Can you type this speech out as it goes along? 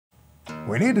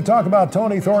We need to talk about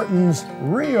Tony Thornton's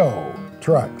REO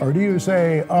truck, or do you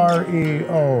say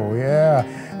REO? Yeah,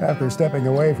 after stepping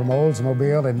away from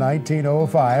Oldsmobile in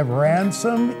 1905,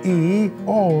 Ransom E.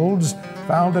 Olds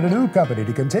founded a new company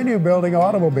to continue building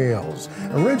automobiles.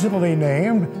 Originally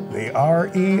named the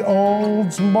R.E.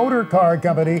 Olds Motor Car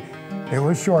Company, it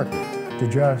was shortened to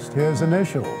just his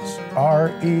initials,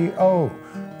 REO,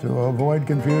 to avoid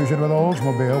confusion with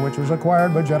Oldsmobile, which was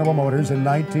acquired by General Motors in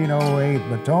 1908.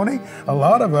 But Tony, a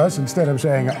lot of us, instead of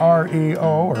saying REO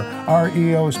or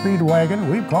REO Speedwagon,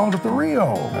 we've called it the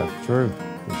REO. That's true.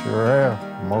 We sure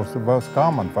have. Most of us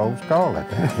common folks call it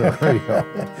the REO.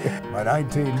 By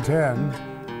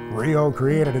 1910, REO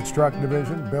created its truck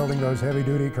division, building those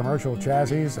heavy-duty commercial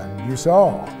chassis, and you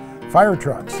saw fire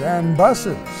trucks and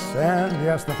buses, and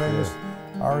yes, the famous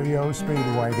REO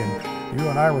Speedwagon. You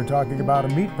and I were talking about a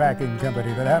meatpacking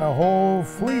company that had a whole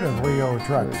fleet of REO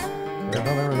trucks to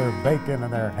deliver their bacon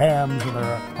and their hams and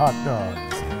their hot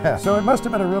dogs. So it must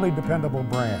have been a really dependable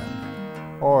brand.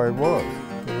 Oh, it was.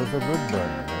 It was a good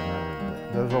brand.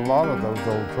 And there's a lot of those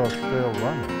old trucks still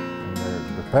running, and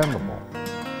they're dependable.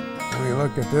 We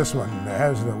look at this one. It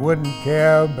has the wooden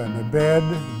cab and the bed,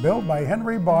 built by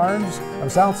Henry Barnes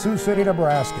of South Sioux City,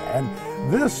 Nebraska. And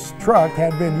this truck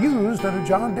had been used at a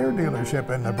John Deere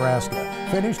dealership in Nebraska.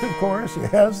 Finished, of course,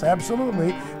 yes,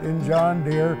 absolutely, in John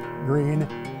Deere green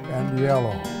and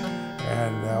yellow.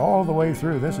 And all the way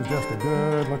through, this is just a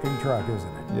good-looking truck,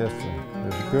 isn't it? Yes, sir.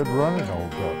 It's a good running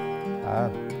old truck. I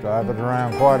drive it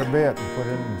around quite a bit and put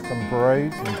it in some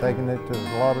parades and taking it to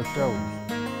a lot of shows.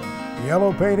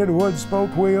 Yellow painted wood spoke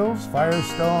wheels,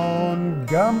 Firestone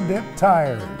gum dip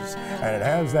tires, and it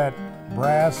has that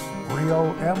brass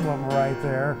REO emblem right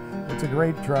there. It's a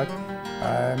great truck.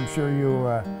 I'm sure you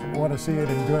want to see it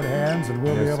in good hands, and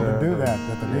we'll be able to do that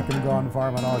at the Beacon Gone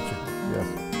Farmin auction.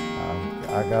 Yes,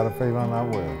 I got a feeling I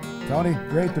will. Tony,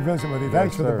 great to visit with you.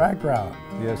 Thanks for the background.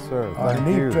 Yes, sir. On Thank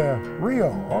a you. neat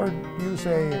REO, or you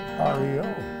say REO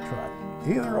truck.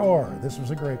 Either or, this was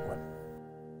a great one.